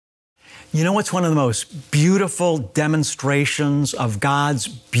You know what's one of the most beautiful demonstrations of God's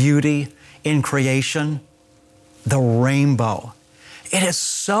beauty in creation? The rainbow. It is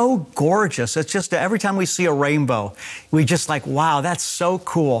so gorgeous. It's just every time we see a rainbow, we just like, wow, that's so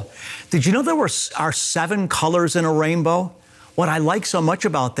cool. Did you know there are 7 colors in a rainbow? What I like so much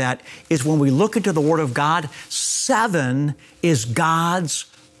about that is when we look into the Word of God, 7 is God's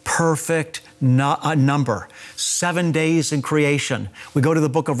perfect number. 7 days in creation. We go to the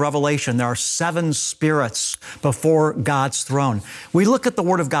book of Revelation. There are 7 spirits before God's throne. We look at the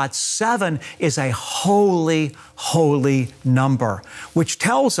Word of God. 7 is a holy, holy number, which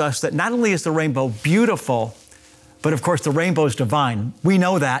tells us that not only is the rainbow beautiful, but of course the rainbow is divine. We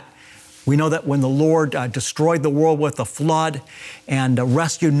know that. We know that when the Lord destroyed the world with the flood and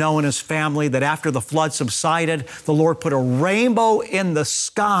rescued Noah and his family, that after the flood subsided, the Lord put a rainbow in the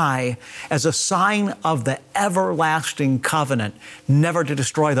sky as a sign of the everlasting covenant, never to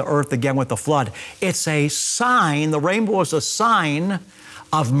destroy the earth again with the flood. It's a sign, the rainbow is a sign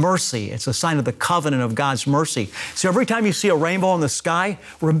of mercy. It's a sign of the covenant of God's mercy. So every time you see a rainbow in the sky,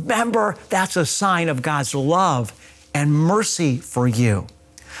 remember that's a sign of God's love and mercy for you.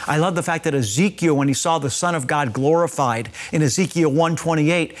 I love the fact that Ezekiel, when he saw the Son of God glorified in Ezekiel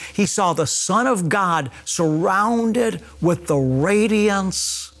 1:28, he saw the Son of God surrounded with the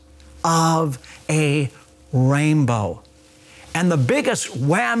radiance of a rainbow. And the biggest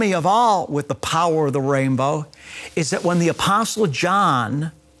whammy of all with the power of the rainbow is that when the Apostle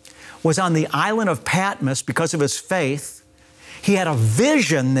John was on the island of Patmos because of his faith, he had a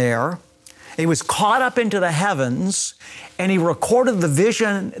vision there. He was caught up into the heavens, and he recorded the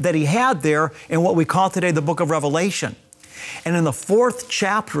vision that he had there in what we call today the book of Revelation. And in the 4th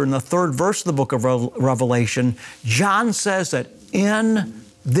chapter, in the 3rd verse of the book of Revelation, John says that in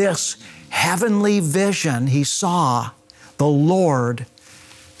this heavenly vision, he saw the Lord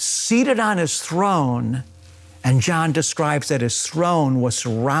seated on his throne, and John describes that his throne was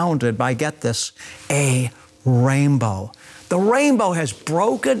surrounded by, get this, a rainbow. The rainbow has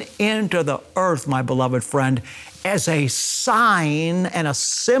broken into the earth, my beloved friend, as a sign and a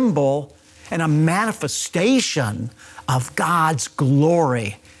symbol and a manifestation of God's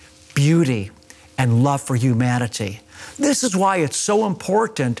glory, beauty, and love for humanity. This is why it's so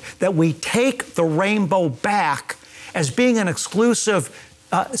important that we take the rainbow back as being an exclusive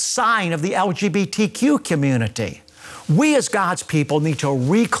sign of the LGBTQ community. We as God's people need to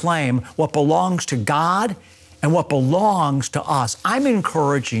reclaim what belongs to God and what belongs to us. I'm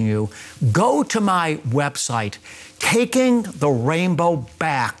encouraging you, go to my website,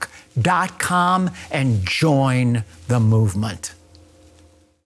 takingtherainbowback.com, and join the movement.